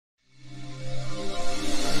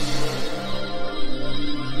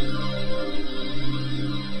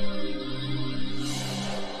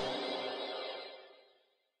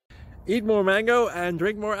Eat more mango and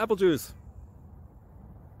drink more apple juice.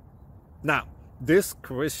 Now, this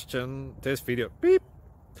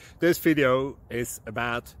video is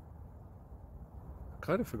about, I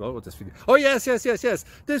kind of forgot what this video. Oh yes.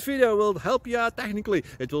 This video will help you out technically.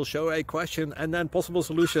 It will show a question and then possible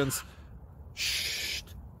solutions. Shh.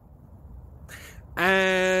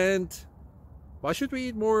 And why should we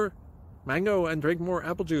eat more mango and drink more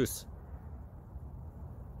apple juice?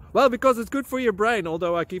 Well, because it's good for your brain,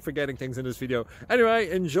 although I keep forgetting things in this video.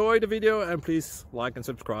 Anyway, enjoy the video and please like and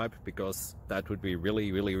subscribe, because that would be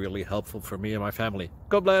really helpful for me and my family.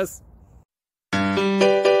 God bless!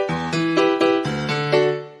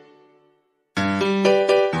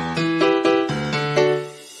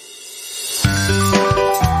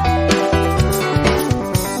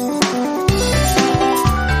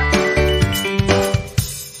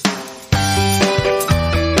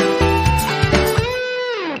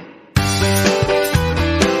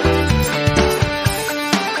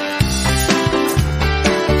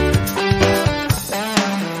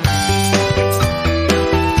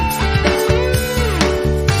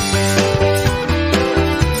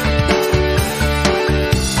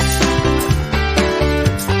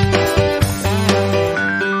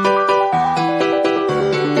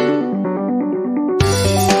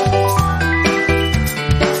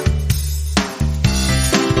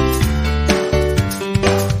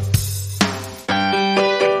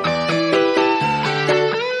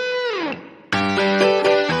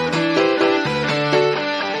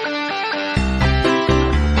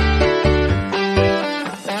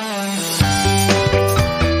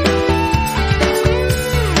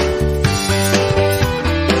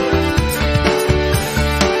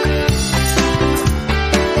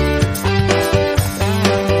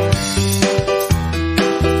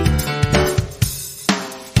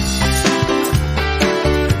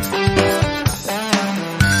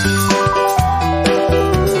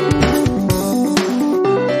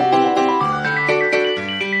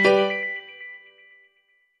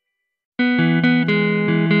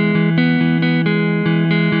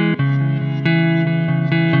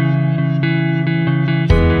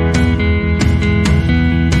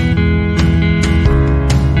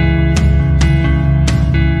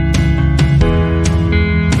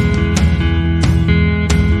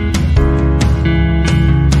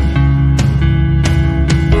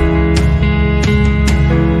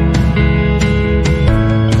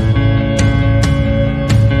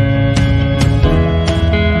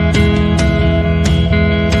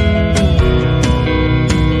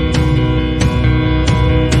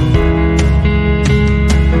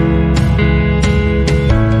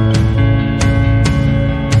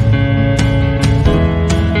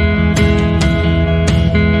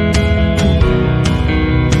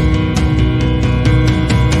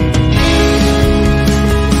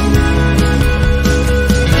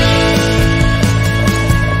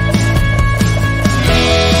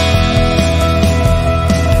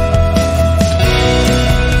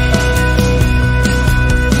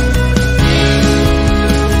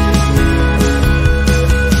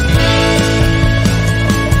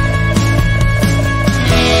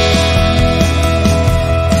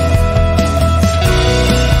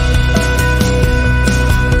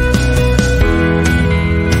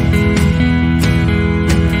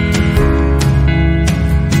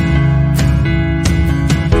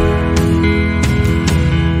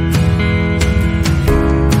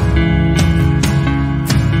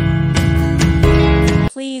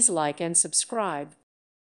 Please like and subscribe.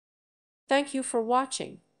 Thank you for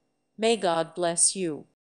watching. May God bless you.